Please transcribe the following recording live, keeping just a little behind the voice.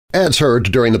Ads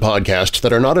heard during the podcast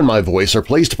that are not in my voice are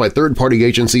placed by third-party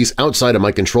agencies outside of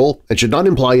my control and should not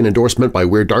imply an endorsement by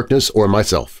Weird Darkness or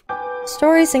myself.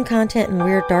 Stories and content in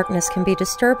Weird Darkness can be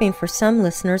disturbing for some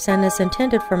listeners and is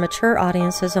intended for mature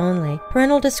audiences only.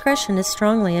 Parental discretion is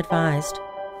strongly advised.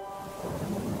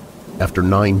 After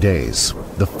 9 days,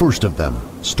 the first of them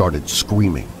started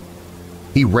screaming.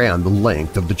 He ran the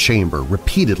length of the chamber,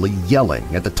 repeatedly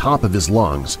yelling at the top of his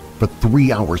lungs for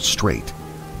 3 hours straight.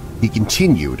 He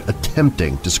continued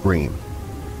attempting to scream,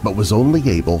 but was only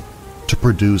able to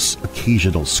produce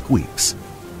occasional squeaks.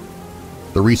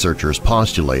 The researchers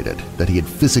postulated that he had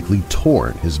physically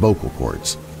torn his vocal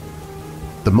cords.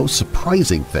 The most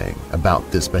surprising thing about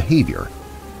this behavior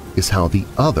is how the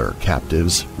other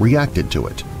captives reacted to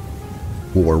it,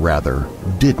 or rather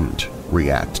didn't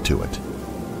react to it.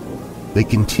 They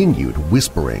continued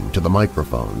whispering to the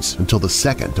microphones until the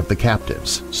second of the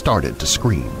captives started to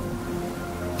scream.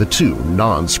 The two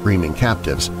non-screaming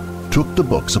captives took the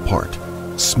books apart,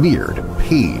 smeared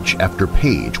page after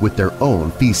page with their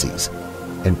own feces,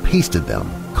 and pasted them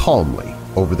calmly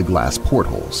over the glass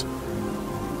portholes.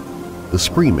 The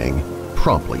screaming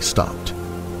promptly stopped.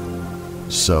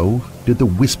 So did the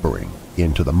whispering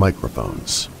into the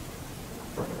microphones.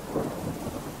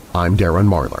 I'm Darren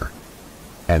Marlar,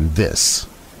 and this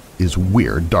is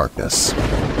Weird Darkness.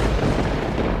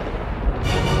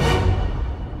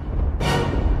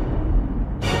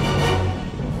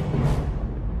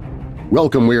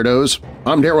 Welcome, Weirdos!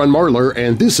 I'm Darren Marlar,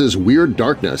 and this is Weird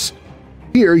Darkness.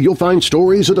 Here you'll find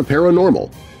stories of the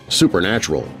paranormal,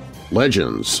 supernatural,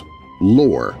 legends,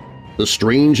 lore, the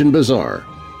strange and bizarre,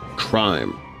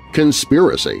 crime,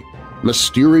 conspiracy,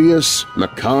 mysterious,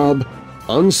 macabre,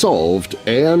 unsolved,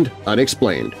 and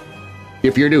unexplained.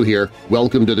 If you're new here,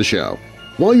 welcome to the show.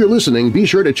 While you're listening, be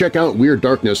sure to check out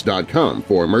WeirdDarkness.com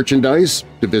for merchandise,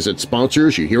 to visit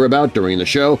sponsors you hear about during the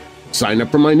show, sign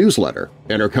up for my newsletter,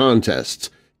 enter contests,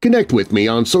 connect with me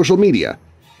on social media,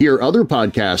 hear other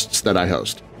podcasts that I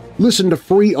host, listen to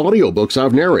free audiobooks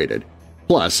I've narrated.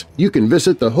 Plus, you can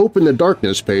visit the Hope in the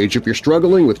Darkness page if you're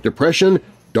struggling with depression,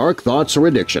 dark thoughts, or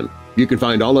addiction. You can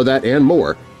find all of that and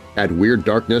more at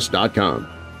WeirdDarkness.com.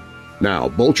 Now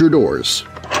bolt your doors,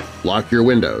 lock your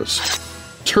windows,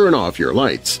 turn off your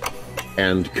lights,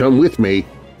 and come with me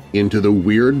into the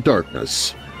Weird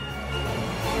Darkness.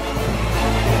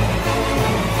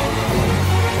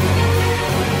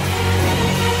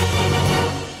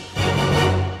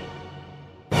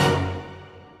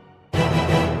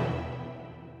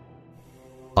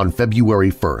 On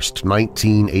February 1,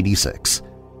 1986,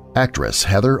 actress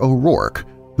Heather O'Rourke,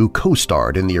 who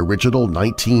co-starred in the original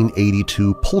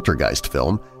 1982 Poltergeist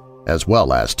film, as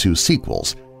well as 2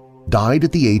 sequels, died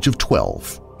at the age of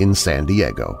 12 in San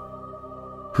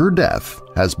Diego. Her death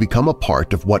has become a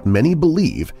part of what many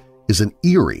believe is an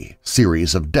eerie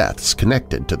series of deaths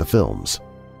connected to the films.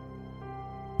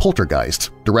 Poltergeist,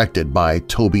 directed by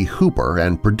Tobe Hooper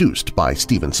and produced by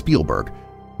Steven Spielberg,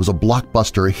 was a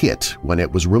blockbuster hit when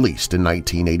it was released in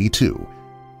 1982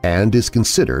 and is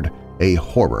considered a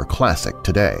horror classic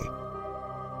today.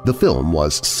 The film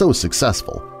was so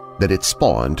successful that it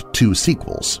spawned 2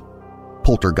 sequels,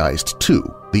 Poltergeist 2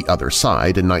 – The Other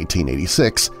Side in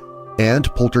 1986 and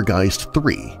Poltergeist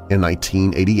 3 in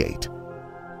 1988.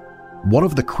 One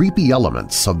of the creepy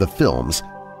elements of the films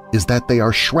is that they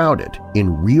are shrouded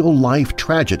in real-life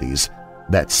tragedies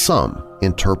that some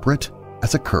interpret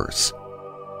as a curse.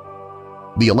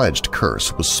 The alleged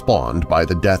curse was spawned by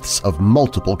the deaths of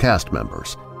multiple cast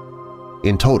members.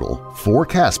 In total, 4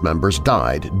 cast members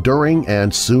died during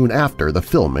and soon after the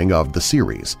filming of the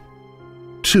series.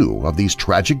 2 of these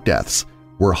tragic deaths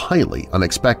were highly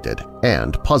unexpected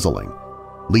and puzzling,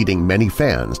 leading many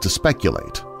fans to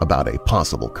speculate about a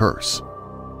possible curse.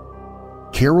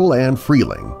 Carol Ann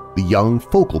Freeling, the young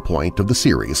focal point of the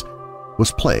series,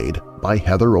 was played by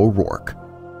Heather O'Rourke.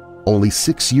 Only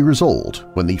 6 years old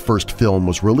when the first film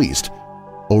was released,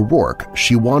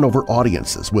 she won over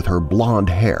audiences with her blonde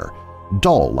hair,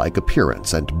 doll-like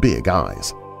appearance, and big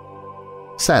eyes.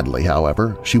 Sadly,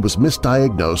 however, she was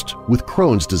misdiagnosed with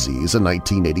Crohn's disease in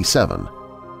 1987.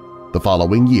 The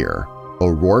following year,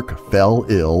 O'Rourke fell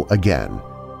ill again,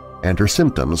 and her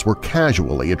symptoms were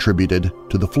casually attributed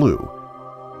to the flu.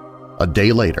 A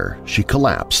day later, she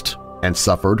collapsed and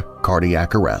suffered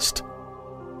cardiac arrest.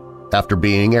 After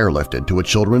being airlifted to a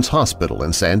children's hospital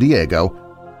in San Diego,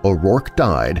 O'Rourke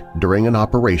died during an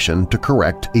operation to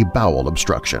correct a bowel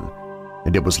obstruction,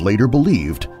 and it was later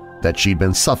believed that she'd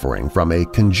been suffering from a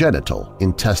congenital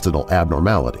intestinal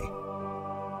abnormality.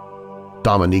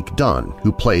 Dominique Dunn,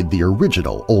 who played the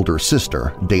original older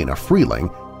sister, Dana Freeling,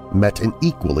 met an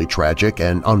equally tragic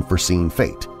and unforeseen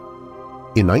fate.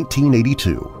 In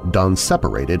 1982, Dunn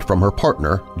separated from her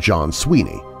partner, John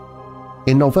Sweeney.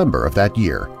 In November of that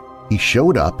year, he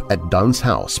showed up at Dunn's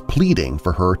house pleading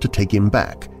for her to take him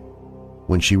back.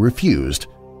 When she refused,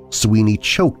 Sweeney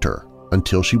choked her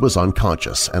until she was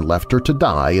unconscious and left her to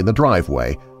die in the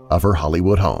driveway of her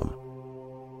Hollywood home.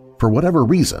 For whatever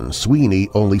reason, Sweeney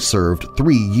only served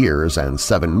 3 years and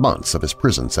 7 months of his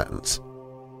prison sentence.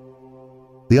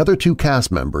 The other 2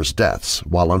 cast members' deaths,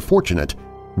 while unfortunate,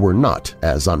 were not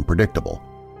as unpredictable.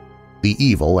 The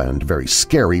evil and very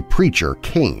scary preacher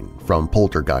Kane from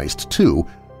Poltergeist 2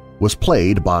 was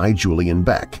played by Julian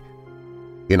Beck.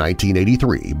 In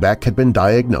 1983, Beck had been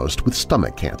diagnosed with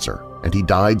stomach cancer, and he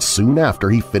died soon after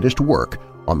he finished work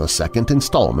on the second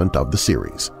installment of the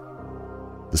series.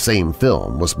 The same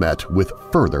film was met with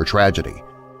further tragedy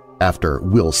after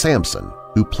Will Sampson,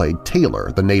 who played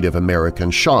Taylor, the Native American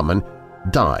shaman,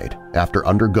 died after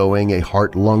undergoing a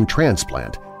heart-lung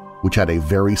transplant, which had a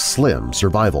very slim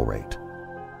survival rate.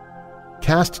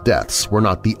 Cast deaths were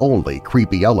not the only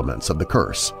creepy elements of the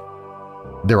curse.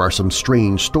 There are some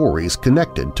strange stories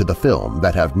connected to the film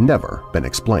that have never been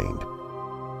explained.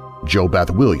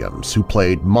 JoBeth Williams, who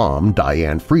played Mom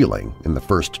Diane Freeling in the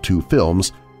first 2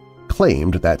 films,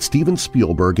 claimed that Steven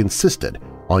Spielberg insisted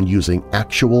on using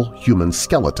actual human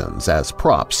skeletons as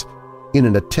props in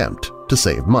an attempt to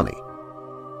save money.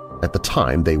 At the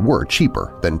time, they were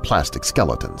cheaper than plastic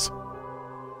skeletons.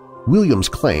 Williams'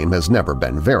 claim has never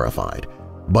been verified,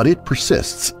 but it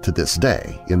persists to this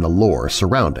day in the lore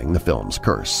surrounding the film's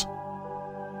curse.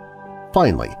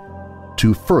 Finally,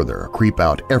 to further creep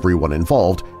out everyone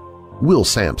involved, Will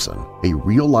Sampson, a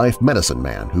real-life medicine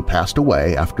man who passed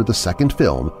away after the second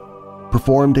film,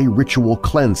 performed a ritual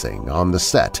cleansing on the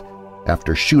set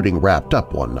after shooting wrapped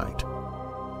up one night.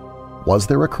 Was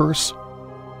there a curse?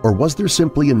 Or was there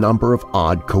simply a number of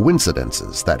odd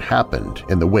coincidences that happened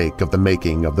in the wake of the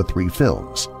making of the 3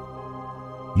 films?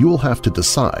 You will have to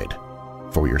decide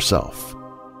for yourself.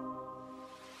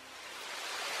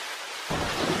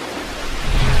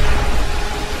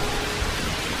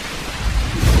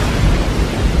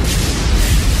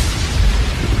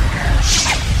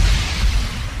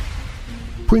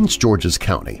 Prince George's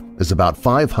County is about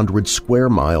 500 square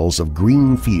miles of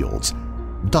green fields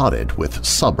dotted with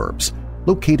suburbs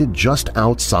located just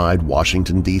outside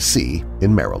Washington, D.C.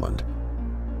 in Maryland.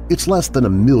 It's less than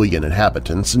 1 million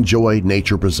inhabitants enjoy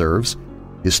nature preserves,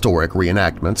 historic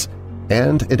reenactments,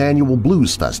 and an annual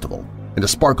blues festival and a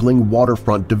sparkling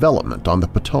waterfront development on the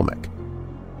Potomac.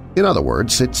 In other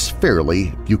words, it's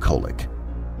fairly bucolic.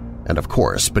 And of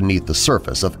course, beneath the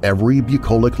surface of every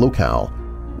bucolic locale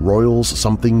roils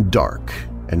something dark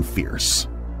and fierce.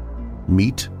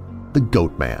 Meet the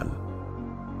Goat Man.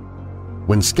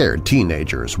 When scared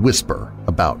teenagers whisper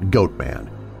about Goat Man,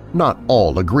 not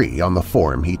all agree on the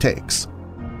form he takes.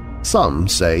 Some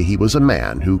say he was a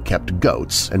man who kept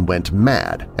goats and went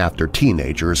mad after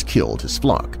teenagers killed his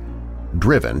flock,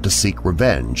 driven to seek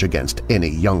revenge against any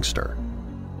youngster.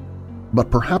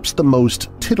 But perhaps the most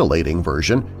titillating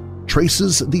version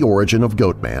traces the origin of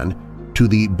Goat Man to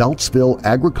the Beltsville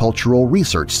Agricultural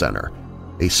Research Center,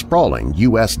 a sprawling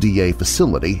USDA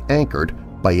facility anchored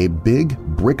by a big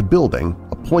brick building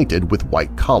appointed with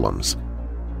white columns.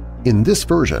 In this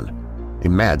version, a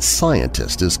mad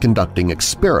scientist is conducting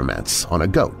experiments on a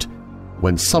goat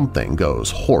when something goes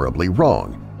horribly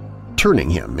wrong, turning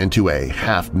him into a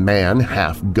half-man,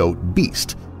 half-goat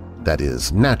beast that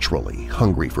is naturally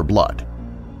hungry for blood.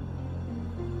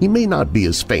 He may not be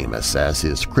as famous as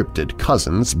his cryptid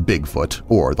cousins Bigfoot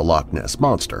or the Loch Ness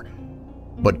Monster,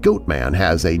 but Goat Man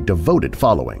has a devoted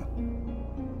following.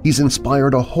 He's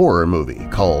inspired a horror movie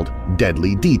called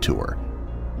Deadly Detour.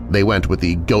 They went with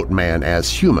the Goat Man as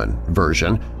human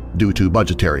version due to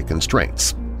budgetary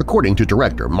constraints, according to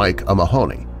director Mike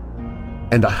O'Mahony,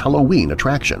 and a Halloween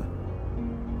attraction.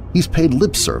 He's paid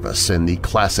lip service in the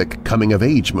classic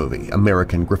coming-of-age movie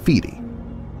American Graffiti.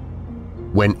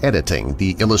 When editing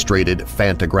the illustrated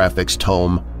Fantagraphics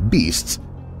tome Beasts,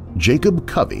 Jacob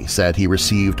Covey said he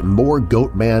received more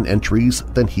Goat Man entries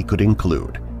than he could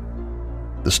include.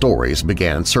 The stories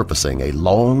began surfacing a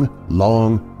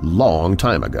long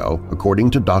time ago, according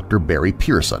to Dr. Barry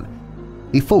Pearson,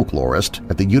 a folklorist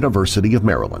at the University of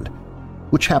Maryland,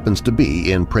 which happens to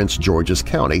be in Prince George's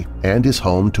County and is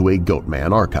home to a Goat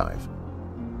Man archive.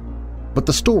 But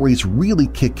the stories really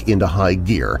kick into high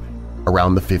gear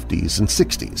around the 50s and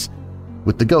 60s,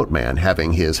 with the Goat Man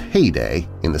having his heyday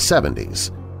in the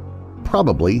 70s,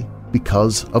 probably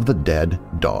because of the dead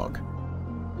dog.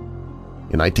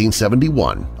 In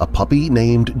 1971, a puppy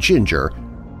named Ginger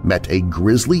met a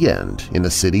grisly end in the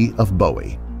city of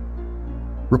Bowie.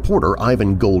 Reporter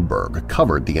Ivan Goldberg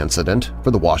covered the incident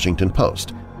for the Washington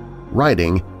Post,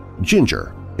 writing,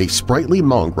 "Ginger, a sprightly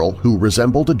mongrel who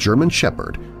resembled a German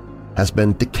shepherd, has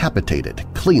been decapitated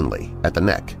cleanly at the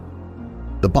neck.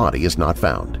 The body is not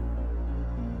found."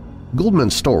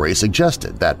 Goldman's story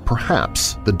suggested that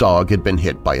perhaps the dog had been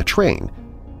hit by a train,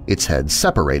 its head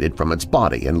separated from its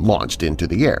body and launched into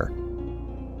the air.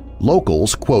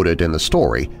 Locals quoted in the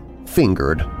story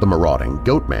fingered the marauding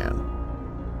goat man.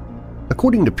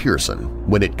 According to Pearson,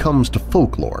 when it comes to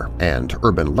folklore and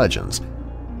urban legends,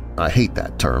 I hate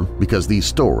that term because these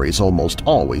stories almost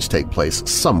always take place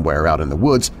somewhere out in the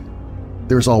woods,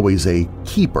 there's always a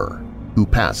keeper who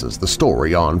passes the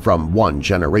story on from one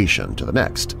generation to the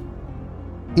next.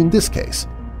 In this case,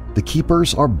 the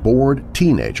keepers are bored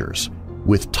teenagers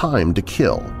with time to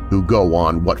kill who go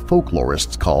on what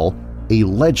folklorists call a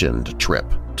legend trip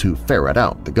to ferret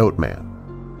out the goat man.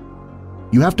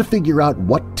 You have to figure out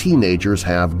what teenagers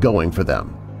have going for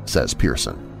them, says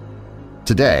Pearson.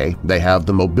 Today, they have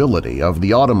the mobility of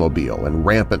the automobile and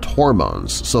rampant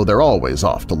hormones, so they're always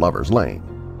off to Lover's Lane.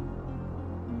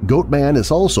 Goatman is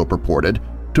also purported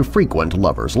to frequent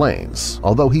Lover's Lanes,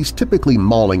 although he's typically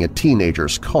mauling a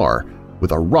teenager's car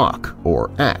with a rock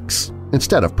or axe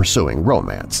instead of pursuing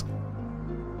romance.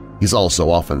 He's also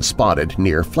often spotted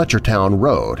near Fletchertown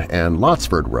Road and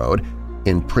Lotsford Road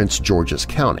in Prince George's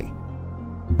County.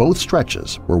 Both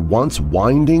stretches were once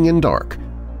winding and dark,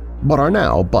 but are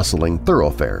now bustling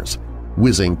thoroughfares,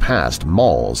 whizzing past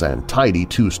malls and tidy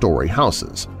two-story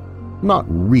houses, not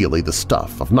really the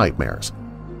stuff of nightmares,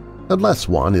 unless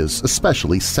one is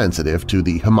especially sensitive to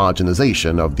the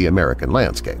homogenization of the American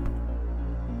landscape.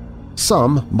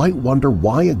 Some might wonder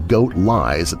why a goat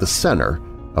lies at the center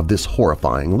of this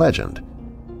horrifying legend.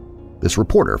 This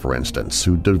reporter, for instance,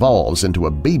 who devolves into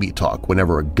a baby talk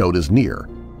whenever a goat is near.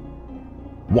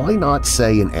 Why not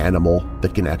say an animal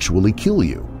that can actually kill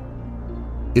you?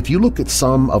 If you look at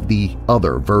some of the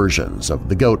other versions of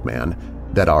the goat man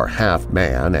that are half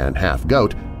man and half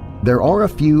goat, there are a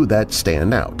few that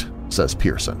stand out, says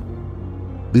Pearson.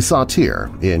 The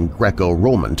satyr in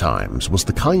Greco-Roman times was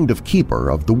the kind of keeper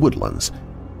of the woodlands,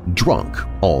 drunk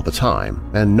all the time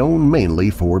and known mainly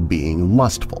for being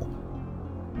lustful.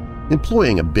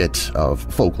 Employing a bit of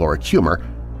folkloric humor,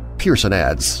 Pearson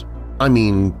adds, I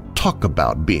mean, talk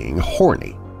about being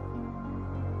horny.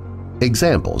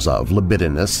 Examples of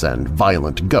libidinous and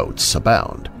violent goats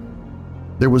abound.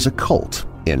 There was a cult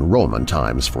in Roman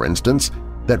times, for instance,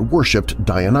 that worshipped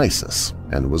Dionysus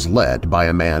and was led by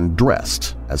a man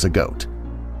dressed as a goat.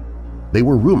 They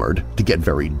were rumored to get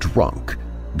very drunk,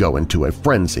 go into a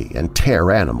frenzy and tear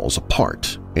animals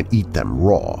apart and eat them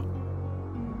raw.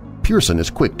 Pearson is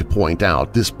quick to point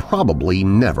out this probably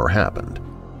never happened.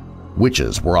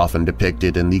 Witches were often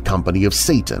depicted in the company of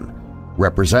Satan,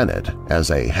 represented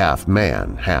as a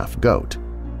half-man, half-goat.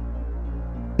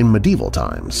 In medieval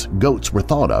times, goats were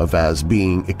thought of as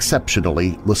being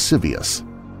exceptionally lascivious.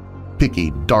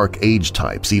 Picky Dark Age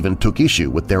types even took issue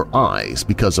with their eyes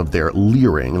because of their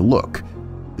leering look,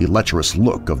 the lecherous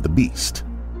look of the beast.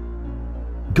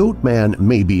 Goatman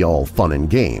may be all fun and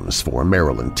games for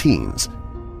Maryland teens,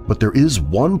 but there is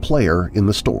one player in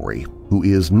the story who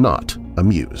is not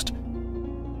amused: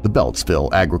 the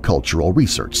Beltsville Agricultural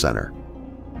Research Center.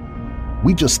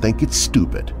 "We just think it's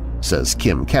stupid," says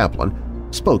Kim Kaplan,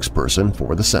 spokesperson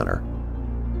for the center.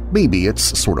 "Maybe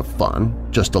it's sort of fun,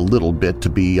 just a little bit to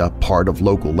be a part of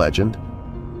local legend.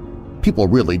 People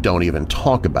really don't even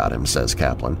talk about him," says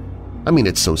Kaplan. "I mean,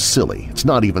 it's so silly, it's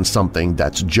not even something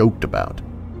that's joked about."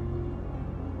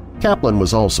 Kaplan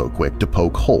was also quick to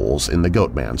poke holes in the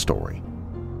Goatman story.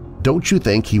 "Don't you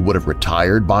think he would have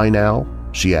retired by now?"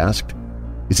 she asked.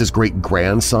 "Is his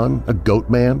great-grandson a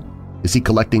Goatman? Is he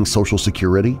collecting Social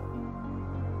Security?"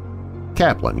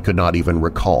 Kaplan could not even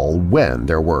recall when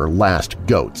there were last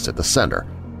goats at the center,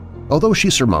 although she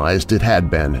surmised it had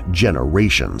been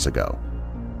generations ago.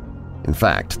 In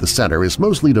fact, the center is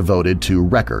mostly devoted to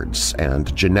records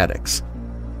and genetics.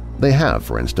 They have,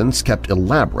 for instance, kept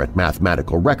elaborate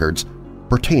mathematical records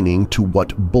pertaining to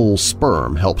what bull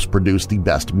sperm helps produce the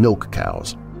best milk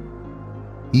cows.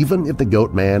 Even if the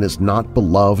Goatman is not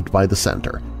beloved by the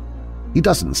center, he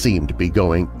doesn't seem to be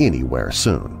going anywhere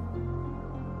soon.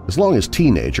 As long as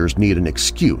teenagers need an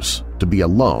excuse to be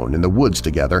alone in the woods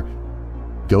together,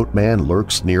 Goatman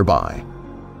lurks nearby,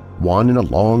 one in a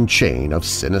long chain of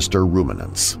sinister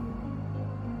ruminants.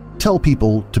 "Tell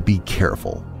people to be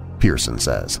careful," Pearson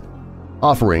says,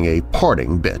 offering a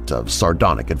parting bit of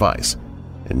sardonic advice,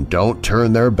 "and don't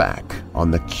turn their back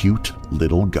on the cute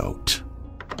little goat."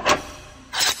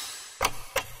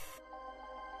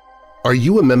 Are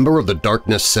you a member of the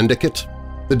Darkness Syndicate?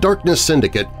 The Darkness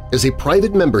Syndicate is a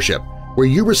private membership where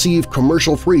you receive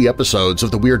commercial-free episodes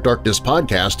of the Weird Darkness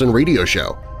podcast and radio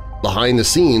show,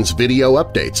 behind-the-scenes video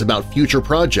updates about future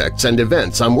projects and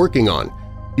events I'm working on.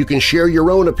 You can share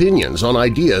your own opinions on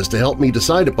ideas to help me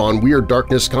decide upon Weird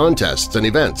Darkness contests and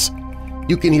events.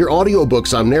 You can hear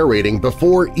audiobooks I'm narrating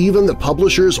before even the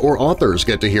publishers or authors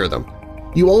get to hear them.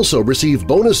 You also receive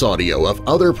bonus audio of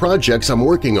other projects I'm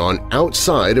working on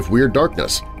outside of Weird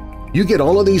Darkness. You get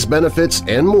all of these benefits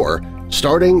and more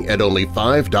starting at only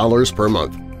 $5 per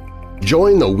month.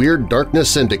 Join the Weird Darkness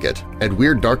Syndicate at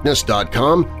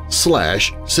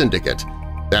WeirdDarkness.com/syndicate.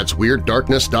 That's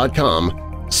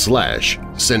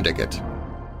WeirdDarkness.com/syndicate.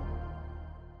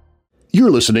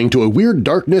 You're listening to a Weird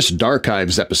Darkness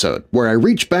Darchives episode where I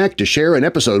reach back to share an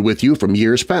episode with you from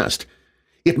years past.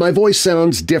 If my voice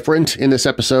sounds different in this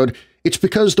episode, it's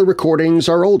because the recordings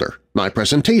are older, my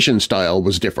presentation style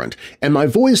was different, and my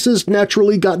voice has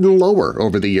naturally gotten lower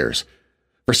over the years.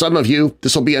 For some of you,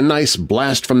 this will be a nice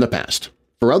blast from the past.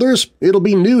 For others, it'll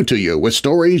be new to you with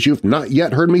stories you've not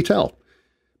yet heard me tell.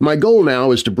 My goal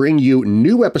now is to bring you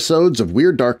new episodes of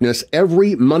Weird Darkness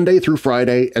every Monday through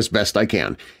Friday as best I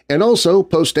can, and also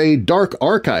post a Dark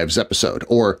Archives episode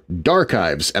or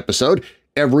Darchives episode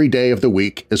every day of the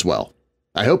week as well.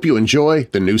 I hope you enjoy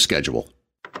the new schedule.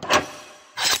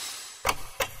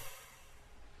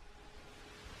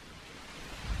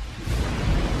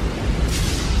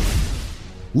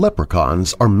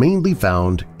 Leprechauns are mainly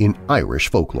found in Irish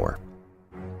folklore.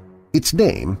 Its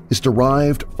name is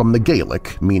derived from the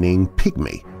Gaelic meaning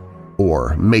pygmy,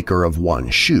 or maker of one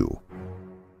shoe.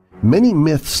 Many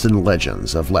myths and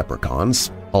legends of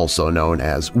leprechauns, also known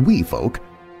as wee folk,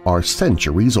 are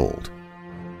centuries old.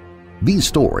 These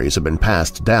stories have been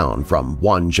passed down from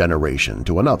one generation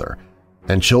to another,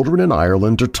 and children in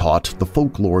Ireland are taught the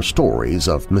folklore stories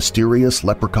of mysterious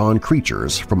leprechaun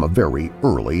creatures from a very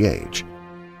early age.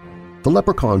 The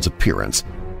leprechaun's appearance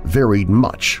varied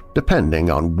much depending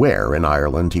on where in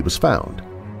Ireland he was found.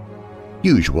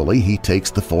 Usually he takes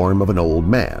the form of an old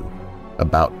man,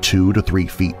 about 2 to 3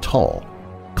 feet tall,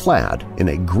 clad in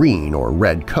a green or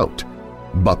red coat,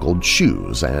 buckled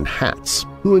shoes and hats,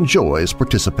 who enjoys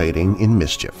participating in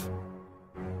mischief.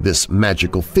 This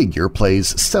magical figure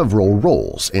plays several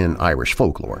roles in Irish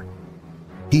folklore.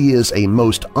 He is a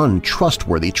most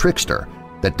untrustworthy trickster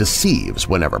that deceives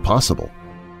whenever possible.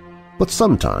 But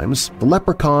sometimes the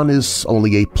leprechaun is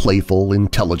only a playful,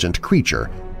 intelligent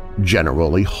creature,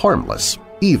 generally harmless,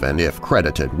 even if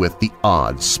credited with the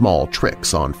odd small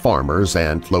tricks on farmers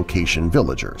and location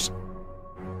villagers.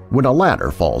 When a ladder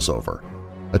falls over,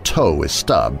 a toe is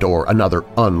stubbed, or another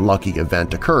unlucky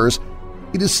event occurs,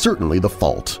 it is certainly the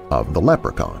fault of the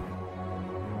leprechaun.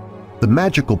 The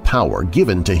magical power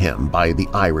given to him by the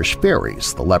Irish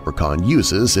fairies the leprechaun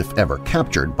uses if ever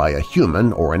captured by a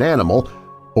human or an animal,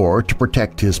 or to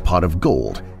protect his pot of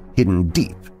gold hidden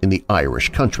deep in the Irish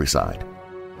countryside.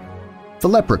 The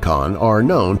leprechaun are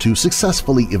known to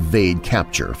successfully evade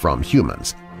capture from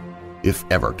humans. If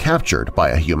ever captured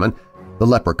by a human, the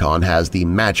leprechaun has the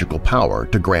magical power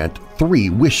to grant 3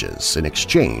 wishes in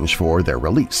exchange for their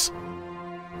release.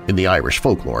 In the Irish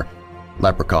folklore,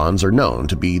 leprechauns are known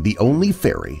to be the only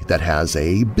fairy that has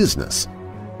a business,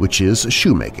 which is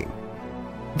shoemaking.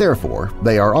 Therefore,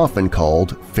 they are often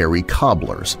called fairy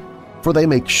cobblers, for they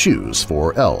make shoes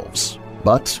for elves,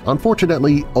 but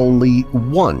unfortunately only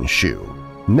one shoe,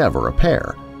 never a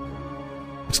pair.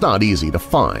 It's not easy to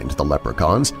find the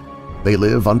leprechauns. They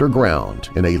live underground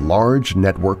in a large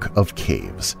network of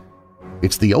caves.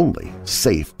 It's the only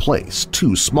safe place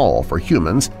too small for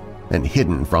humans and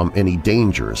hidden from any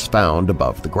dangers found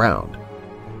above the ground.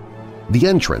 The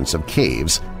entrance of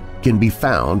caves can be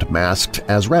found masked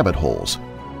as rabbit holes,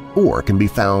 or can be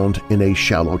found in a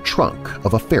shallow trunk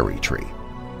of a fairy tree.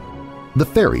 The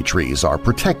fairy trees are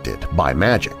protected by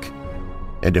magic,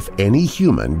 and if any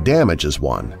human damages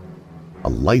one, a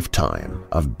lifetime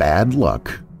of bad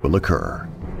luck will occur.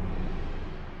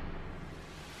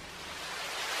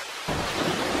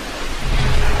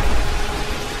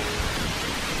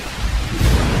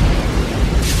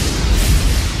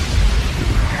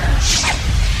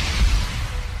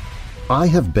 I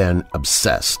have been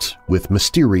obsessed with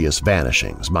mysterious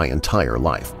vanishings my entire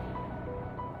life.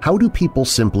 How do people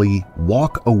simply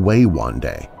walk away one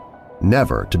day,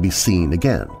 never to be seen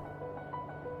again?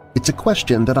 It's a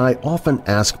question that I often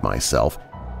ask myself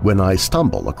when I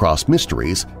stumble across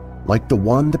mysteries like the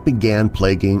one that began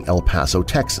plaguing El Paso,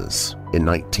 Texas in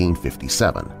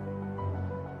 1957.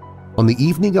 On the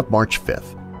evening of March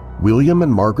 5th, William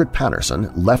and Margaret Patterson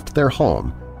left their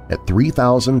home at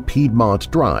 3000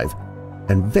 Piedmont Drive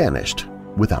and vanished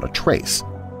without a trace.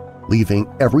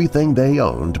 leaving everything they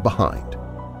owned behind.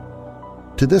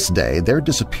 To this day, their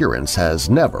disappearance has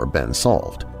never been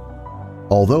solved,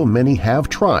 although many have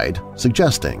tried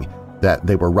suggesting that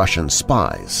they were Russian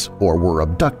spies or were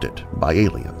abducted by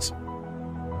aliens.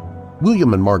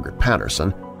 William and Margaret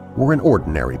Patterson were an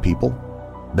ordinary people.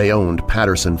 They owned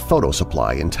Patterson Photo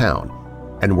Supply in town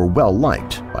and were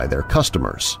well-liked by their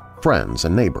customers, friends,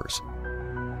 and neighbors.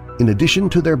 In addition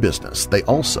to their business, they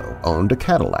also owned a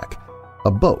Cadillac,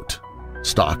 a boat,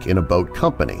 stock in a boat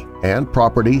company, and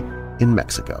property in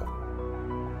Mexico.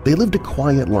 They lived a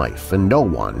quiet life, and no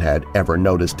one had ever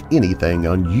noticed anything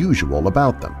unusual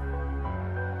about them.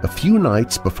 A few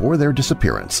nights before their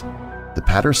disappearance, the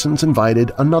Pattersons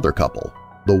invited another couple,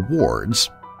 the Wards,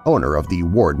 owner of the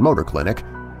Ward Motor Clinic,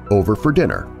 over for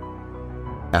dinner.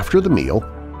 After the meal,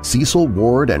 Cecil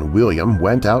Ward and William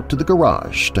went out to the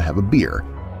garage to have a beer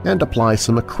and apply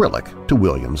some acrylic to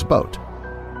William's boat.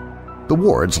 The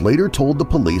Wards later told the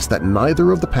police that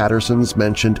neither of the Pattersons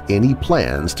mentioned any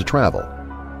plans to travel.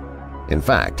 In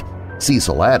fact,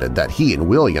 Cecil added that he and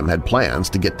William had plans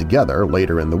to get together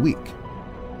later in the week.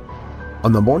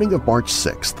 On the morning of March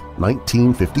 6,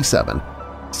 1957,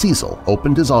 Cecil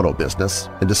opened his auto business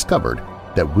and discovered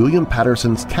that William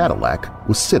Patterson's Cadillac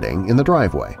was sitting in the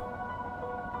driveway.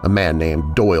 A man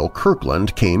named Doyle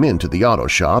Kirkland came into the auto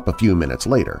shop a few minutes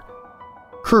later.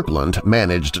 Kirkland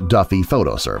managed Duffy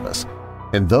Photo Service,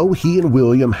 and though he and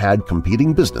William had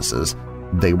competing businesses,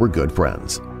 they were good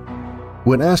friends.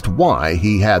 When asked why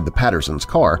he had the Pattersons'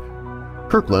 car,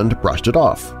 Kirkland brushed it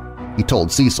off. He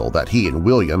told Cecil that he and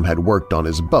William had worked on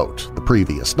his boat the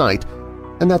previous night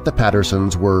and that the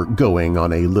Pattersons were going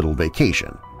on a little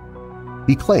vacation.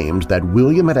 He claimed that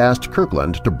William had asked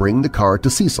Kirkland to bring the car to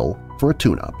Cecil for a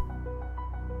tune-up.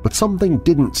 But something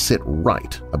didn't sit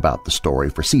right about the story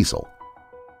for Cecil.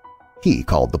 He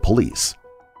called the police.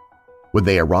 When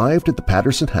they arrived at the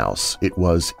Patterson house, it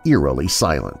was eerily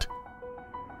silent.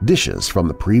 Dishes from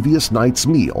the previous night's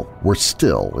meal were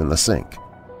still in the sink.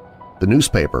 The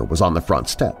newspaper was on the front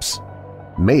steps.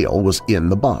 Mail was in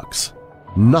the box.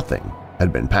 Nothing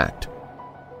had been packed.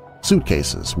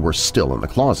 Suitcases were still in the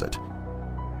closet.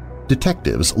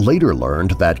 Detectives later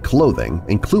learned that clothing,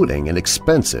 including an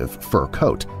expensive fur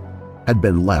coat, had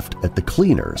been left at the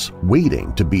cleaners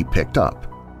waiting to be picked up.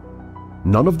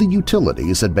 None of the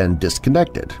utilities had been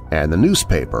disconnected, and the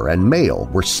newspaper and mail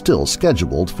were still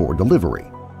scheduled for delivery.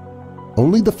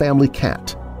 Only the family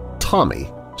cat,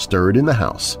 Tommy, stirred in the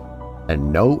house,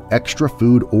 and no extra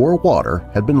food or water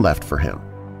had been left for him.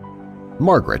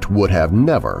 Margaret would have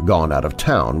never gone out of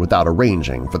town without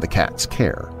arranging for the cat's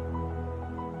care.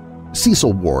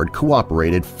 Cecil Ward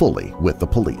cooperated fully with the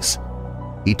police.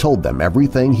 He told them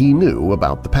everything he knew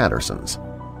about the Pattersons.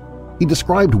 He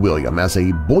described William as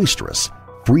a boisterous,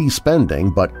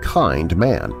 free-spending but kind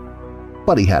man,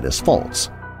 but he had his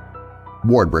faults.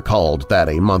 Ward recalled that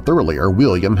a month earlier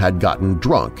William had gotten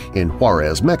drunk in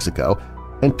Juarez, Mexico,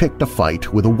 and picked a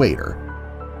fight with a waiter.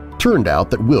 Turned out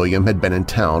that William had been in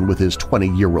town with his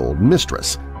 20-year-old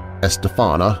mistress,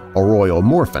 Estefana Arroyo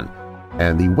Morfin,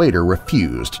 and the waiter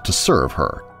refused to serve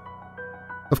her.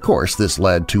 Of course, this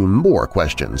led to more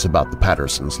questions about the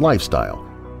Pattersons' lifestyle,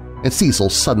 and Cecil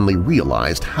suddenly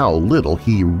realized how little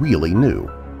he really knew.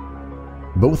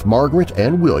 Both Margaret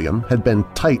and William had been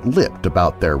tight-lipped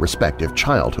about their respective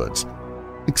childhoods,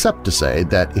 except to say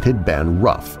that it had been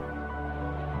rough.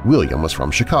 William was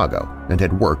from Chicago and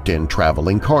had worked in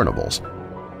traveling carnivals.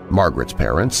 Margaret's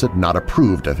parents had not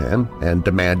approved of him and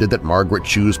demanded that Margaret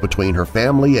choose between her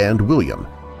family and William.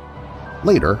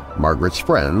 Later, Margaret's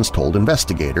friends told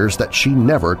investigators that she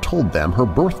never told them her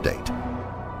birth date,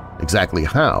 exactly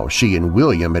how she and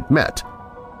William had met,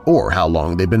 or how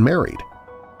long they'd been married.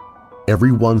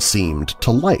 Everyone seemed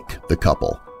to like the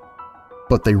couple,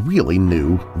 but they really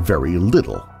knew very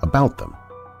little about them.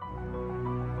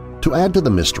 To add to the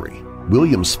mystery,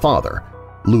 William's father,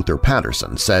 Luther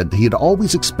Patterson, said he had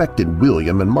always expected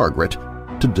William and Margaret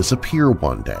to disappear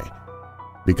one day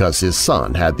because his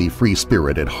son had the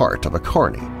free-spirited heart of a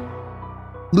carny.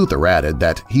 Luther added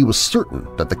that he was certain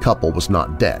that the couple was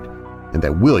not dead and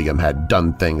that William had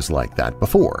done things like that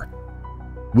before.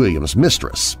 William's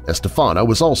mistress, Estefana,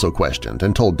 was also questioned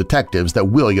and told detectives that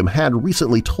William had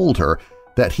recently told her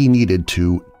that he needed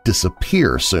to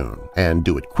disappear soon and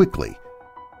do it quickly.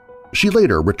 She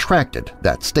later retracted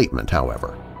that statement,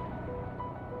 however.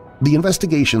 The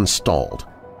investigation stalled,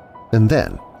 and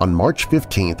then, on March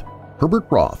 15th, Herbert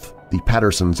Roth, the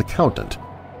Pattersons' accountant,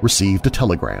 received a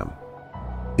telegram.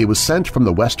 It was sent from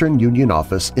the Western Union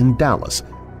office in Dallas,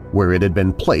 where it had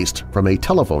been placed from a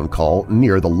telephone call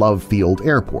near the Love Field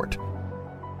Airport.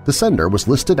 The sender was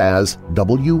listed as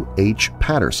W.H.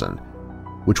 Patterson,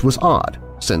 which was odd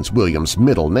since William's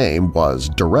middle name was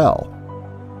Durrell.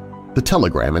 The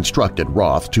telegram instructed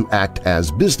Roth to act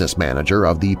as business manager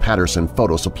of the Patterson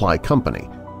Photo Supply Company.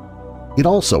 It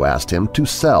also asked him to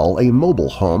sell a mobile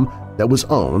home that was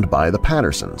owned by the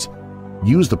Pattersons,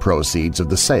 use the proceeds of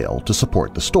the sale to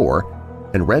support the store,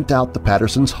 and rent out the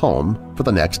Pattersons' home for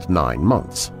the next 9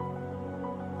 months.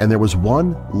 And there was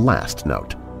one last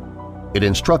note. It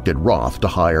instructed Roth to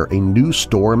hire a new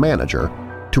store manager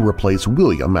to replace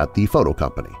William at the photo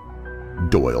company,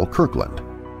 Doyle Kirkland.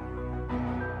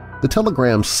 The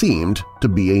telegram seemed to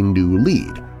be a new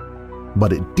lead,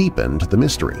 but it deepened the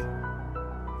mystery.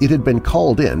 It had been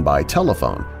called in by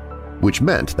telephone, which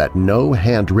meant that no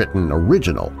handwritten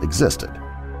original existed.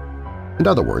 In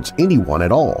other words, anyone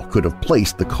at all could have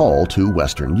placed the call to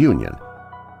Western Union.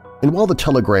 And while the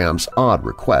telegram's odd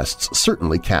requests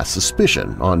certainly cast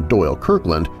suspicion on Doyle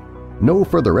Kirkland, no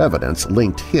further evidence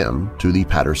linked him to the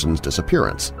Pattersons'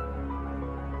 disappearance.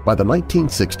 By the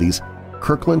 1960s,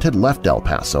 Kirkland had left El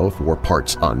Paso for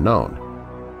parts unknown.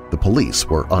 The police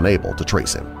were unable to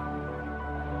trace him.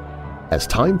 As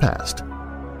time passed,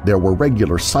 there were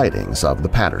regular sightings of the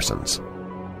Pattersons.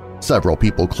 Several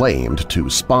people claimed to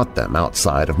spot them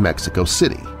outside of Mexico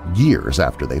City years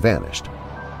after they vanished.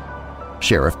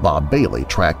 Sheriff Bob Bailey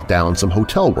tracked down some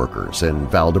hotel workers in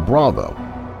Valdebravo,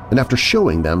 and after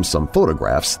showing them some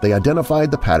photographs, they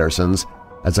identified the Pattersons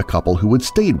as a couple who had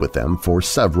stayed with them for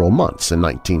several months in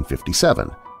 1957.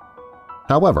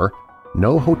 However,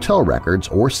 no hotel records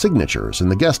or signatures in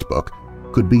the guest book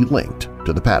could be linked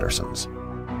to the Pattersons.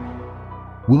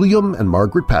 William and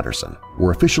Margaret Patterson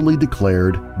were officially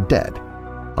declared dead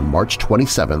on March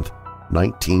 27,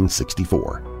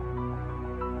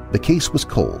 1964. The case was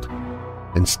cold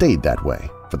and stayed that way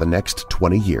for the next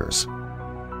 20 years.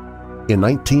 In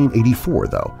 1984,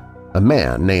 though, a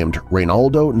man named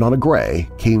Reynaldo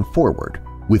Nonegre came forward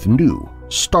with new,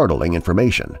 startling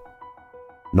information.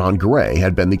 Nonegre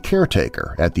had been the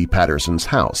caretaker at the Pattersons'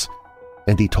 house,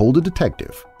 and he told a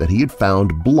detective that he had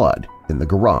found blood in the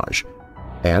garage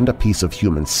and a piece of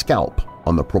human scalp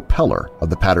on the propeller of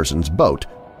the Pattersons' boat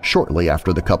shortly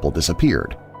after the couple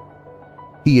disappeared.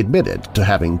 He admitted to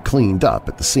having cleaned up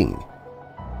at the scene.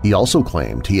 He also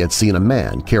claimed he had seen a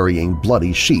man carrying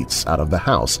bloody sheets out of the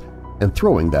house and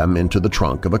throwing them into the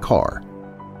trunk of a car.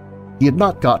 He had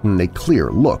not gotten a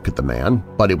clear look at the man,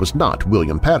 but it was not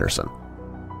William Patterson.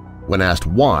 When asked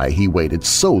why he waited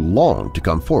so long to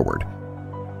come forward,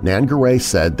 Nonegre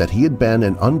said that he had been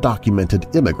an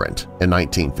undocumented immigrant in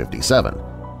 1957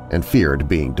 and feared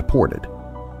being deported.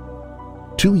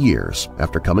 2 years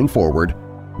after coming forward,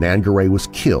 Nonegre was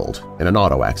killed in an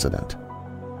auto accident.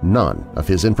 None of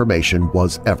his information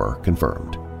was ever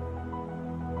confirmed.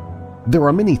 There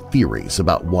are many theories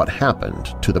about what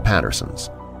happened to the Pattersons.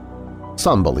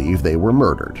 Some believe they were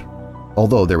murdered,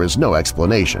 although there is no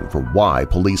explanation for why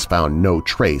police found no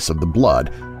trace of the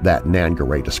blood that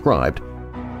Nonegre described,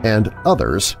 and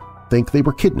others think they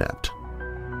were kidnapped.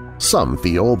 Some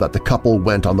feel that the couple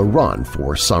went on the run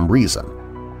for some reason,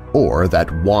 or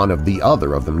that one of the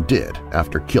other of them did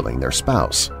after killing their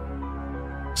spouse.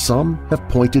 Some have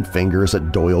pointed fingers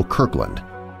at Doyle Kirkland,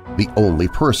 the only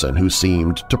person who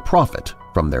seemed to profit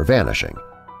from their vanishing.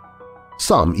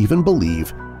 Some even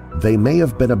believe they may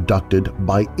have been abducted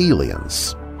by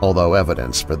aliens, although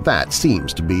evidence for that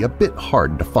seems to be a bit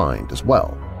hard to find as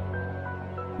well.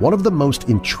 One of the most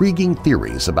intriguing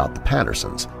theories about the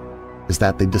Pattersons is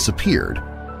that they disappeared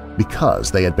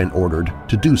because they had been ordered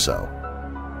to do so,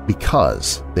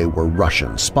 because they were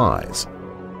Russian spies.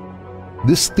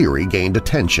 This theory gained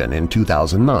attention in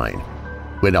 2009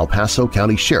 when El Paso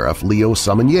County Sheriff Leo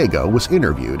Samaniego was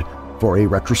interviewed for a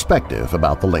retrospective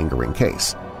about the lingering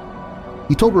case.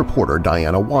 He told reporter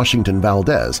Diana Washington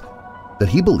Valdez that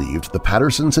he believed the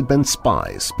Pattersons had been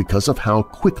spies because of how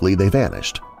quickly they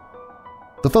vanished.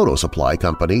 The photo supply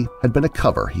company had been a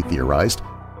cover, he theorized,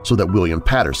 so that William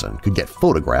Patterson could get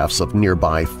photographs of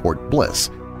nearby Fort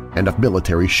Bliss and of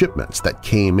military shipments that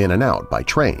came in and out by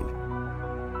train.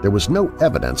 There was no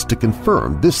evidence to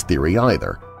confirm this theory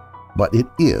either, but it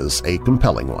is a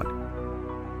compelling one.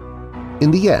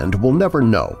 In the end, we'll never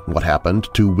know what happened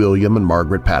to William and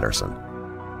Margaret Patterson.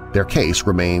 Their case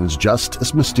remains just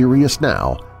as mysterious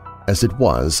now as it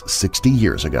was 60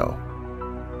 years ago.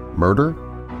 Murder?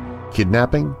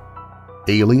 Kidnapping?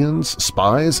 Aliens?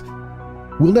 Spies?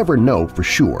 We'll never know for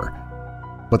sure,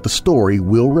 but the story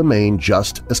will remain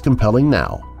just as compelling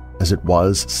now as it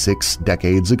was 6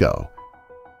 decades ago,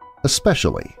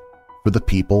 especially for the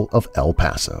people of El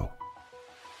Paso.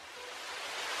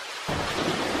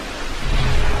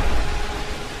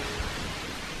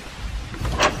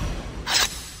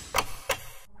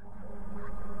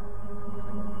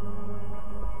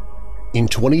 In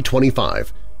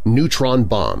 2025, neutron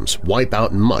bombs wipe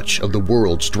out much of the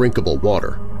world's drinkable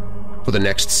water. For the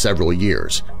next several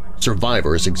years,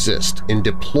 survivors exist in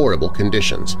deplorable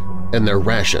conditions and their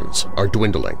rations are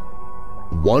dwindling.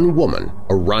 One woman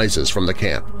arises from the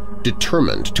camp,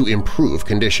 determined to improve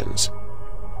conditions.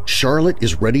 Charlotte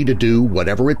is ready to do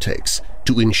whatever it takes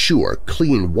to ensure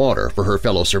clean water for her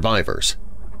fellow survivors.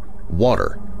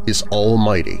 Water is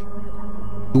almighty.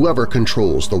 Whoever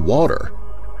controls the water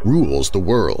rules the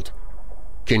world.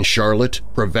 Can Charlotte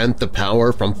prevent the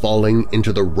power from falling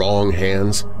into the wrong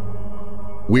hands?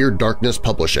 Weird Darkness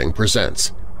Publishing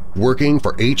presents Working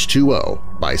for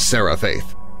H2O by Sarah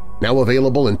Faith, now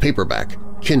available in paperback,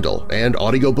 Kindle, and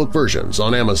audiobook versions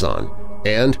on Amazon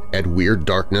and at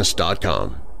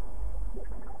WeirdDarkness.com.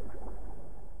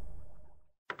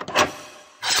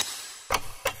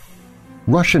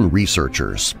 Russian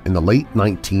researchers in the late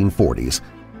 1940s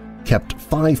kept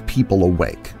 5 people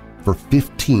awake for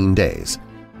 15 days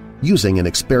using an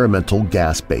experimental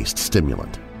gas-based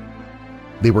stimulant.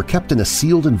 They were kept in a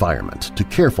sealed environment to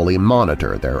carefully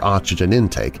monitor their oxygen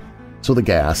intake so the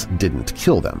gas didn't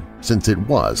kill them, since it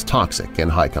was toxic in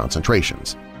high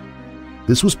concentrations.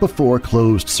 This was before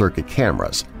closed-circuit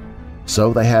cameras,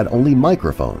 so they had only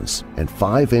microphones and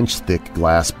 5-inch thick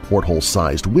glass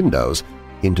porthole-sized windows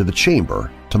into the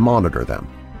chamber to monitor them.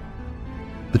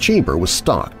 The chamber was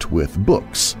stocked with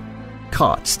books,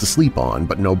 cots to sleep on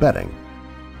but no bedding,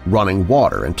 running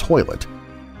water and toilet,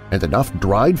 and enough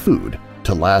dried food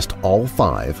to last all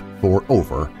 5 for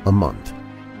over a month.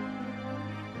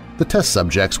 The test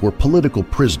subjects were political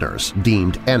prisoners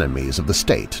deemed enemies of the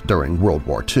state during World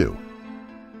War II.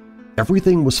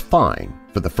 Everything was fine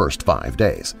for the first 5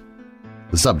 days.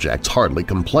 The subjects hardly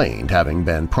complained, having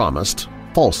been promised,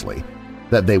 falsely,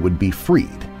 that they would be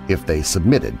freed if they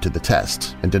submitted to the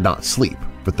test and did not sleep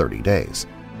for 30 days.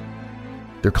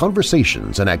 Their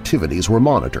conversations and activities were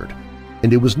monitored,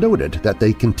 and it was noted that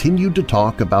they continued to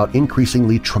talk about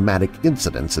increasingly traumatic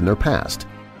incidents in their past,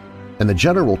 and the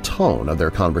general tone of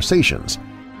their conversations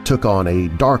took on a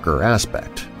darker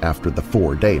aspect after the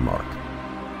 4-day mark.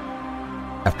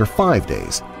 After 5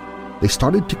 days, they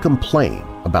started to complain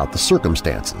about the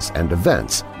circumstances and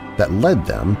events that led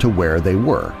them to where they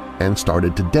were and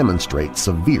started to demonstrate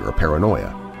severe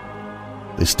paranoia.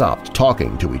 They stopped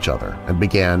talking to each other and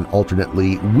began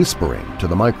alternately whispering to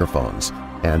the microphones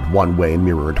and one-way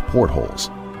mirrored portholes.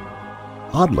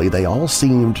 Oddly, they all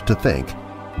seemed to think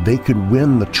they could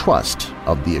win the trust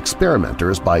of the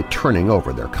experimenters by turning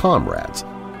over their comrades,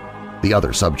 the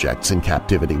other subjects in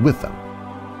captivity with them.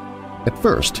 At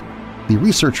first, the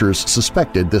researchers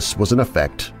suspected this was an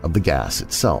effect of the gas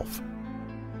itself.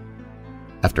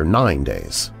 After 9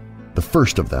 days, the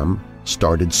first of them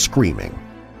started screaming.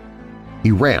 He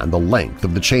ran the length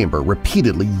of the chamber,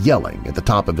 repeatedly yelling at the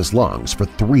top of his lungs for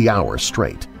 3 hours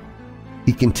straight.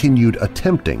 He continued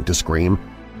attempting to scream,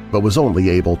 but was only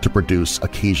able to produce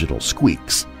occasional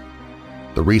squeaks.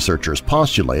 The researchers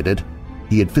postulated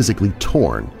he had physically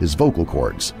torn his vocal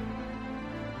cords.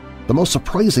 The most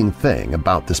surprising thing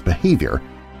about this behavior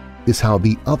is how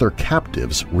the other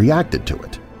captives reacted to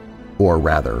it, or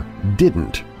rather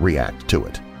didn't react to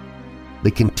it.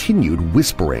 They continued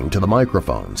whispering to the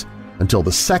microphones until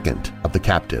the second of the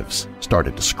captives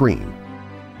started to scream.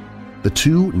 The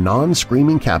 2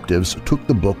 non-screaming captives took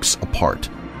the books apart,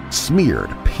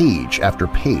 smeared page after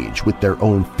page with their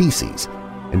own feces,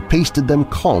 and pasted them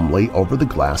calmly over the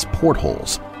glass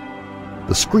portholes.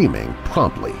 The screaming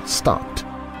promptly stopped.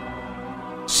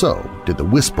 So did the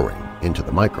whispering into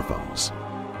the microphones.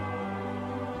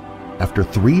 After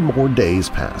 3 more days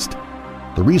passed,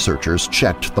 the researchers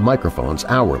checked the microphones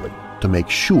hourly to make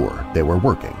sure they were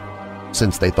working,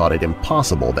 since they thought it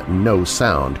impossible that no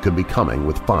sound could be coming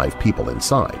with 5 people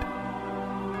inside.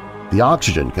 The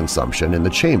oxygen consumption in the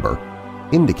chamber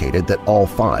indicated that all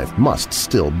 5 must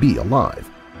still be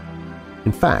alive.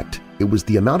 In fact, it was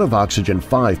the amount of oxygen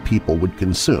 5 people would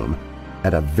consume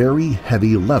at a very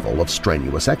heavy level of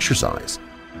strenuous exercise.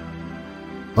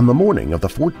 On the morning of the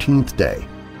 14th day,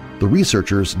 the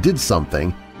researchers did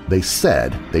something they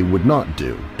said they would not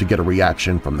do to get a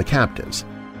reaction from the captives.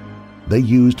 They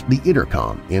used the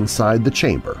intercom inside the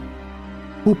chamber,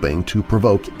 hoping to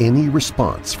provoke any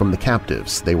response from the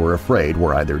captives they were afraid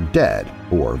were either dead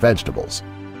or vegetables.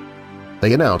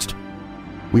 They announced,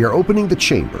 "We are opening the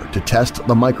chamber to test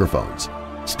the microphones.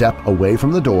 Step away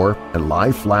from the door and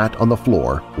lie flat on the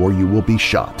floor or you will be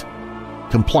shot.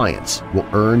 Compliance will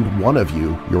earn one of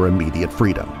you your immediate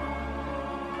freedom."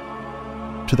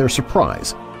 To their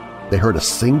surprise, they heard a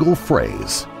single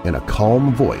phrase in a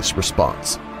calm voice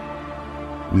response: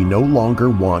 "We no longer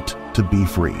want to be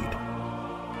freed."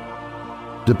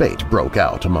 Debate broke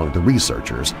out among the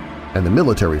researchers and the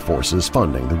military forces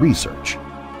funding the research.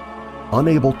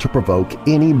 Unable to provoke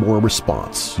any more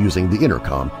response using the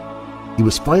intercom, it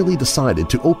was finally decided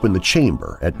to open the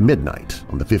chamber at midnight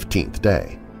on the 15th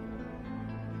day.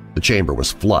 The chamber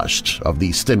was flushed of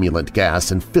the stimulant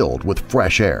gas and filled with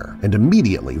fresh air, and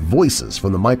immediately voices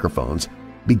from the microphones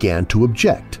began to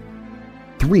object.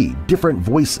 3 different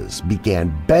voices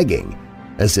began begging,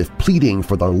 as if pleading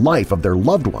for the life of their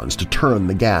loved ones, to turn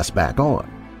the gas back on.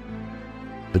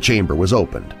 The chamber was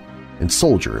opened, and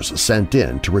soldiers sent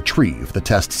in to retrieve the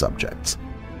test subjects.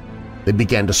 They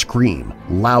began to scream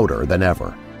louder than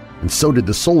ever, and so did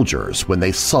the soldiers when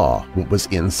they saw what was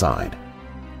inside.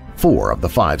 4 of the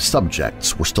 5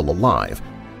 subjects were still alive,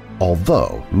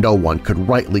 although no one could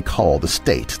rightly call the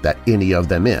state that any of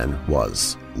them in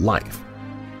was life.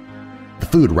 The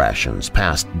food rations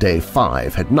past day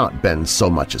 5 had not been so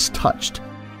much as touched.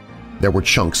 There were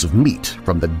chunks of meat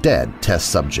from the dead test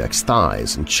subject's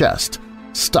thighs and chest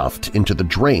stuffed into the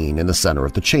drain in the center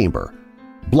of the chamber,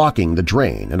 blocking the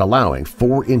drain and allowing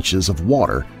 4 inches of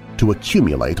water to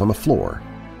accumulate on the floor.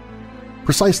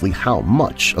 Precisely how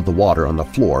much of the water on the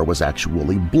floor was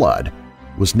actually blood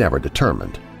was never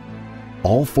determined.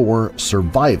 All 4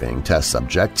 surviving test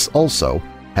subjects also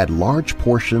had large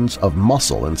portions of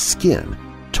muscle and skin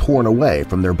torn away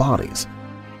from their bodies.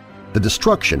 The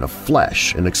destruction of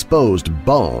flesh and exposed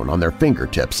bone on their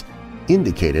fingertips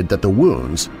indicated that the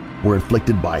wounds were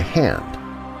inflicted by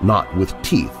hand, not with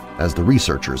teeth as the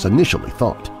researchers initially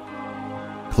thought.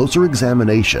 Closer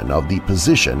examination of the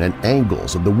position and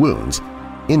angles of the wounds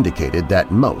indicated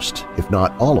that most, if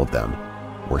not all of them,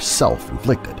 were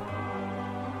self-inflicted.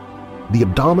 The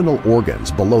abdominal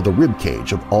organs below the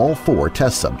ribcage of all 4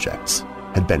 test subjects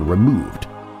had been removed.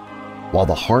 While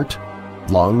the heart,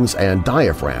 lungs, and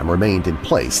diaphragm remained in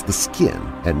place, the skin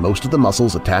and most of the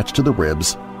muscles attached to the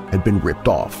ribs had been ripped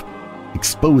off,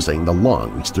 exposing the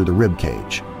lungs through the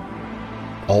ribcage.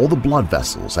 All the blood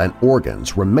vessels and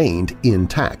organs remained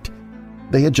intact.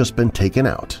 They had just been taken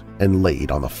out and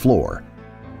laid on the floor,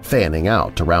 fanning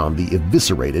out around the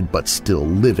eviscerated but still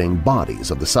living bodies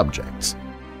of the subjects.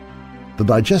 The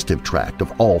digestive tract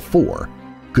of all 4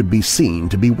 could be seen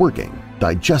to be working,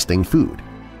 digesting food.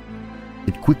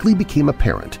 It quickly became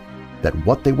apparent that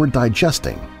what they were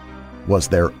digesting was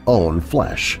their own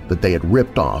flesh that they had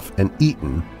ripped off and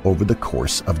eaten over the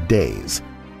course of days.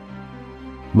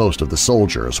 Most of the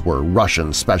soldiers were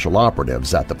Russian special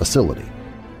operatives at the facility,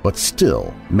 but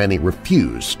still many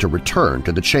refused to return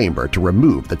to the chamber to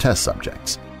remove the test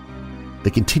subjects. They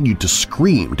continued to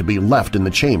scream to be left in the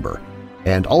chamber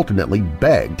and alternately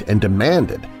begged and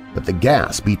demanded that the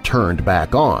gas be turned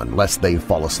back on lest they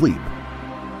fall asleep.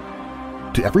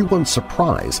 To everyone's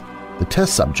surprise, the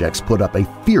test subjects put up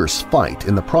a fierce fight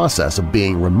in the process of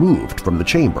being removed from the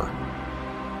chamber.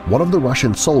 One of the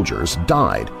Russian soldiers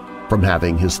died from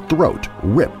having his throat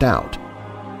ripped out.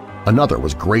 Another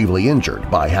was gravely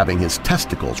injured by having his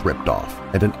testicles ripped off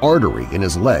and an artery in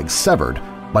his leg severed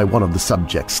by one of the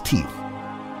subject's teeth.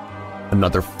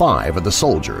 Another 5 of the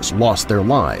soldiers lost their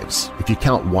lives if you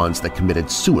count ones that committed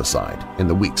suicide in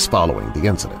the weeks following the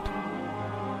incident.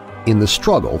 In the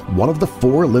struggle, one of the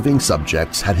 4 living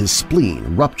subjects had his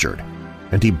spleen ruptured,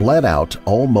 and he bled out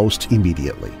almost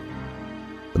immediately.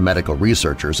 The medical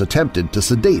researchers attempted to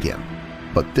sedate him,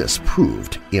 but this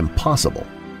proved impossible.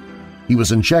 He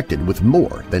was injected with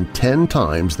more than 10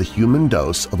 times the human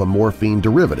dose of a morphine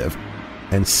derivative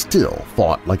and still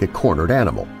fought like a cornered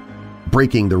animal,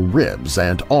 breaking the ribs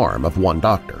and arm of one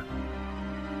doctor.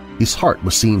 His heart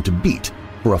was seen to beat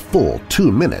for a full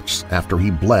 2 minutes after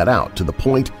he bled out to the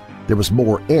point there was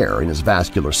more air in his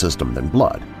vascular system than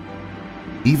blood.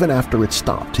 Even after it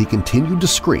stopped, he continued to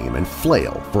scream and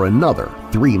flail for another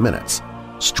 3 minutes,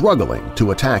 struggling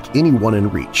to attack anyone in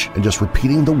reach and just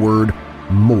repeating the word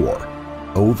 "more"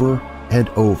 over and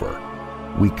over,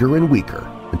 weaker and weaker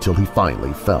until he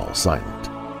finally fell silent.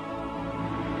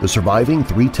 The surviving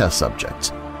 3 test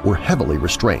subjects were heavily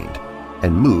restrained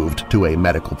and moved to a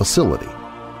medical facility,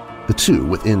 the 2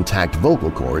 with intact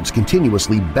vocal cords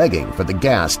continuously begging for the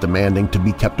gas, demanding to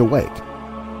be kept awake.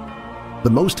 The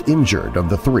most injured of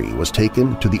the 3 was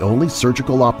taken to the only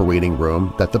surgical operating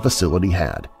room that the facility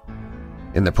had.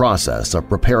 In the process of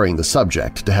preparing the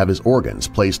subject to have his organs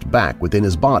placed back within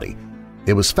his body,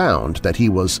 it was found that he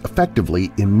was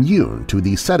effectively immune to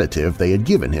the sedative they had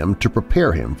given him to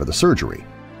prepare him for the surgery.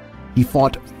 He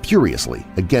fought furiously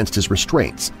against his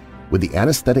restraints when the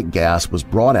anesthetic gas was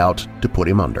brought out to put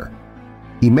him under.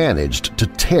 He managed to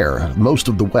tear most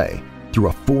of the way through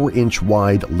a 4-inch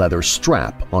wide leather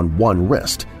strap on one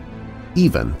wrist,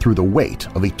 even through the weight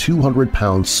of a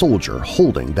 200-pound soldier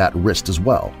holding that wrist as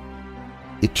well.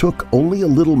 It took only a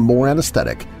little more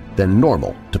anesthetic than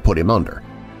normal to put him under,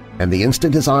 and the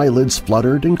instant his eyelids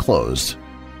fluttered and closed,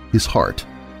 his heart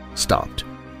stopped.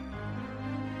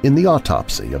 In the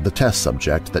autopsy of the test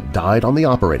subject that died on the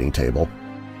operating table,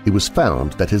 it was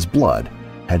found that his blood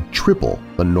had triple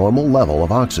the normal level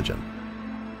of oxygen.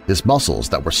 His muscles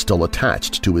that were still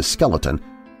attached to his skeleton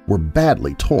were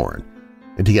badly torn,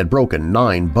 and he had broken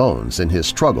 9 bones in his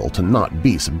struggle to not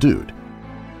be subdued.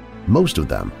 Most of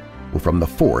them were from the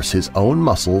force his own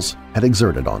muscles had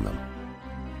exerted on them.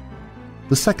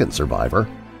 The second survivor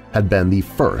had been the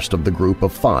first of the group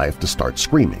of 5 to start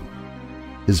screaming.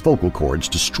 His vocal cords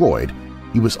destroyed,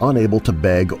 he was unable to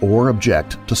beg or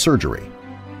object to surgery,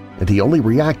 and he only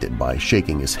reacted by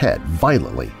shaking his head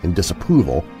violently in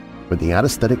disapproval when the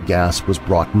anesthetic gas was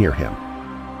brought near him.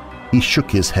 He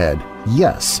shook his head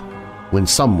yes when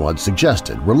someone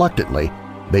suggested reluctantly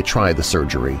they try the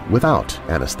surgery without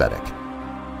anesthetic,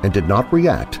 and did not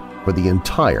react for the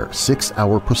entire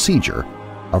 6-hour procedure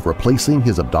of replacing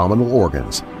his abdominal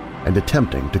organs and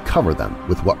attempting to cover them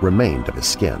with what remained of his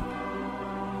skin.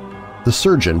 The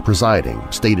surgeon presiding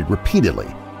stated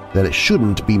repeatedly that it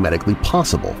shouldn't be medically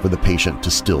possible for the patient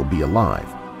to still be alive.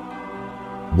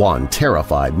 One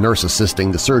terrified nurse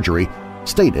assisting the surgery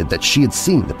stated that she had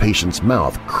seen the patient's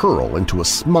mouth curl into a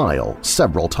smile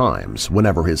several times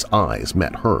whenever his eyes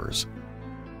met hers.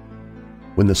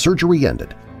 When the surgery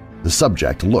ended, the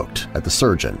subject looked at the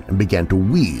surgeon and began to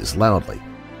wheeze loudly,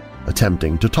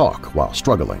 attempting to talk while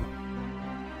struggling.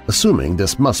 Assuming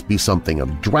this must be something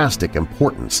of drastic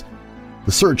importance,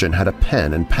 the surgeon had a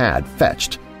pen and pad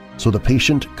fetched so the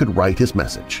patient could write his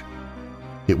message.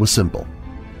 It was simple: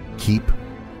 keep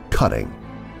cutting.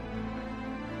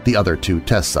 The other 2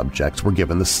 test subjects were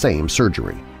given the same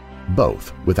surgery,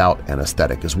 both without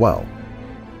anesthetic as well,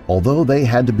 although they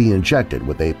had to be injected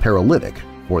with a paralytic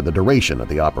for the duration of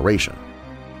the operation.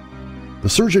 The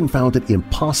surgeon found it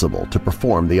impossible to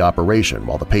perform the operation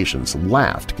while the patients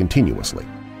laughed continuously.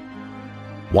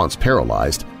 Once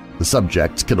paralyzed, the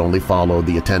subjects could only follow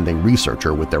the attending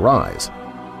researcher with their eyes.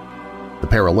 The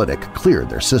paralytic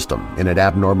cleared their system in an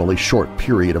abnormally short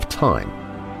period of time,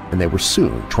 and they were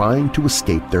soon trying to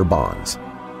escape their bonds.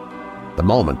 The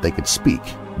moment they could speak,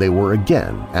 they were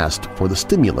again asked for the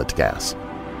stimulant gas.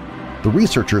 The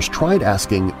researchers tried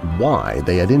asking why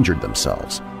they had injured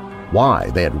themselves,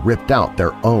 why they had ripped out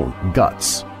their own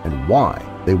guts, and why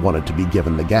they wanted to be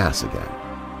given the gas again.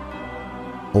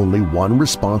 Only one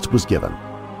response was given: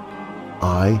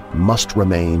 "I must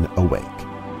remain awake."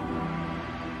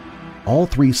 All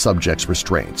 3 subjects'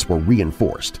 restraints were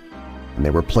reinforced, and they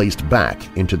were placed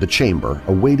back into the chamber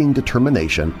awaiting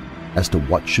determination as to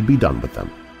what should be done with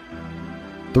them.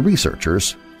 The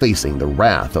researchers, facing the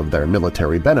wrath of their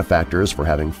military benefactors for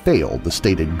having failed the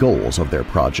stated goals of their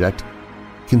project,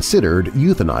 considered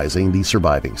euthanizing the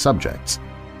surviving subjects.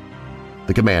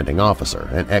 The commanding officer,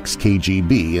 an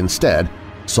ex-KGB, instead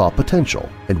saw potential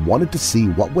and wanted to see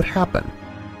what would happen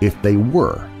if they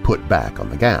were put back on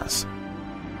the gas.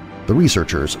 The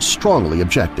researchers strongly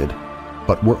objected,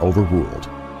 but were overruled.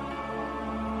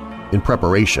 In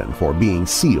preparation for being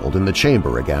sealed in the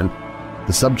chamber again,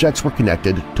 the subjects were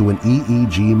connected to an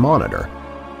EEG monitor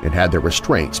and had their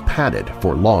restraints padded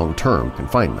for long-term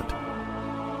confinement.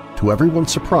 To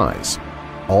everyone's surprise,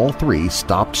 all 3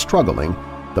 stopped struggling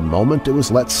the moment it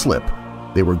was let slip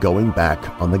they were going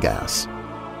back on the gas.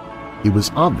 It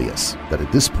was obvious that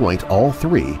at this point all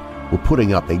 3 were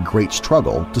putting up a great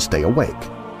struggle to stay awake.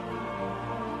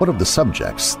 One of the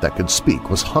subjects that could speak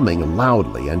was humming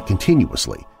loudly and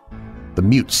continuously. The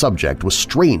mute subject was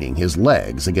straining his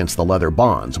legs against the leather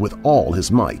bonds with all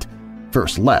his might,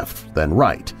 first left, then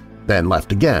right, then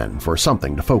left again for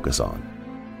something to focus on.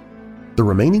 The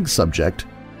remaining subject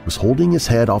was holding his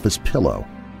head off his pillow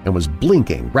and was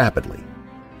blinking rapidly.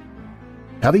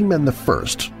 Having been the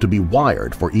first to be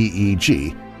wired for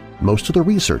EEG, most of the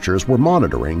researchers were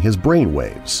monitoring his brain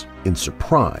waves in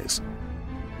surprise.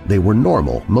 They were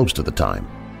normal most of the time,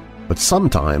 but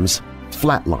sometimes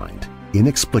flatlined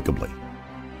inexplicably.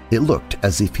 It looked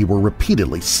as if he were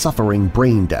repeatedly suffering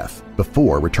brain death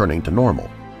before returning to normal.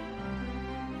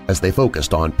 As they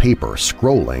focused on paper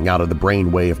scrolling out of the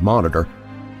brainwave monitor,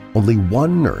 only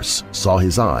one nurse saw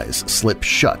his eyes slip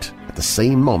shut at the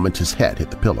same moment his head hit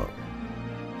the pillow.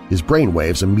 His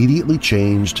brainwaves immediately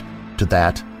changed to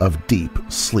that of deep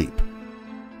sleep,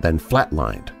 then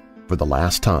flatlined for the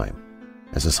last time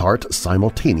as his heart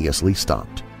simultaneously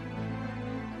stopped.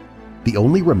 The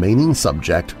only remaining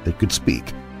subject that could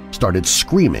speak started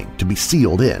screaming to be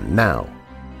sealed in now.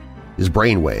 His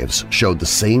brainwaves showed the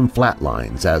same flat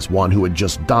lines as one who had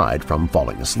just died from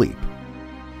falling asleep.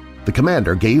 The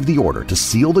commander gave the order to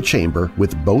seal the chamber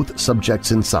with both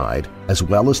subjects inside as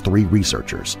well as 3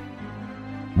 researchers.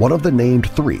 One of the named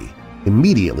 3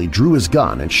 immediately drew his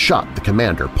gun and shot the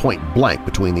commander point-blank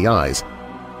between the eyes,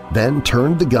 then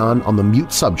turned the gun on the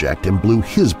mute subject and blew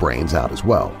his brains out as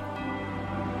well.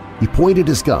 He pointed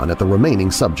his gun at the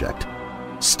remaining subject,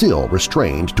 still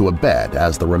restrained to a bed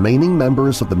as the remaining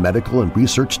members of the medical and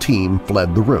research team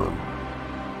fled the room.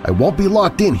 "I won't be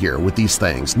locked in here with these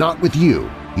things, not with you,"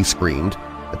 he screamed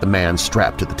at the man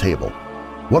strapped to the table.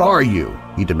 "What are you?"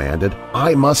 he demanded.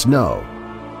 "I must know."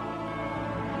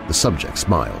 The subject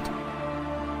smiled.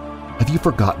 "Have you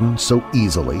forgotten so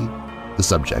easily?" the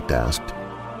subject asked.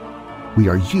 "We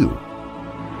are you.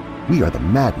 We are the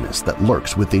madness that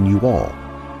lurks within you all,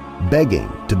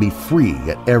 begging to be free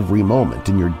at every moment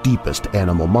in your deepest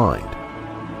animal mind.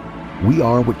 We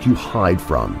are what you hide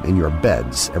from in your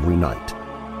beds every night.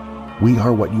 We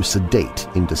are what you sedate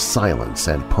into silence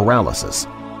and paralysis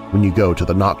when you go to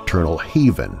the nocturnal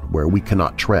haven where we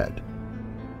cannot tread."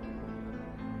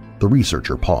 The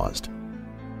researcher paused,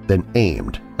 then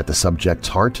aimed at the subject's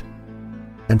heart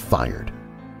and fired.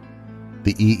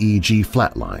 The EEG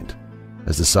flatlined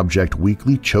as the subject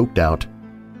weakly choked out,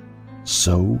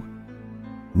 "So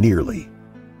nearly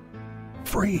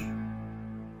free."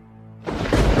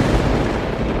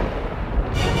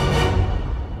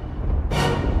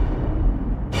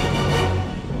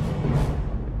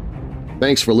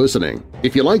 Thanks for listening.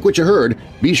 If you like what you heard,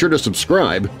 be sure to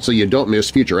subscribe so you don't miss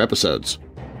future episodes.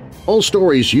 All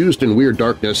stories used in Weird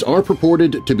Darkness are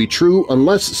purported to be true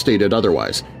unless stated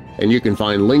otherwise, and you can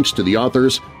find links to the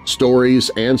authors,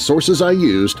 stories, and sources I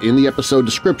used in the episode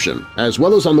description, as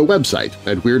well as on the website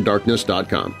at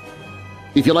WeirdDarkness.com.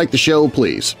 If you like the show,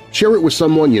 please share it with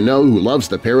someone you know who loves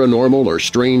the paranormal or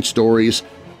strange stories,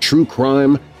 true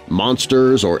crime,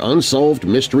 monsters, or unsolved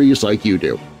mysteries like you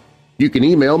do. You can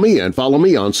email me and follow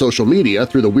me on social media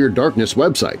through the Weird Darkness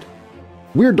website.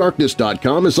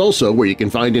 WeirdDarkness.com is also where you can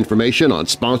find information on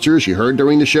sponsors you heard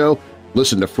during the show,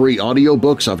 listen to free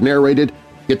audiobooks I've narrated,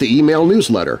 get the email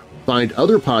newsletter, find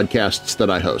other podcasts that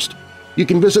I host. You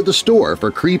can visit the store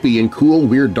for creepy and cool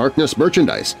Weird Darkness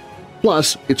merchandise.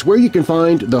 Plus, it's where you can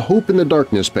find the Hope in the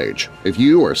Darkness page if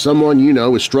you or someone you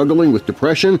know is struggling with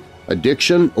depression,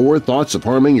 addiction, or thoughts of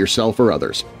harming yourself or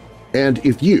others. And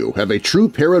if you have a true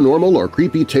paranormal or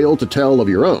creepy tale to tell of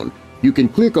your own, you can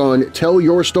click on Tell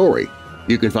Your Story.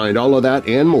 You can find all of that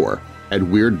and more at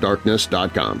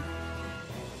WeirdDarkness.com.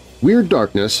 Weird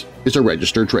Darkness is a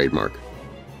registered trademark.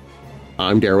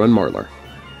 I'm Darren Marlar.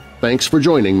 Thanks for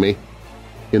joining me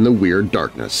in the Weird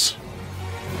Darkness.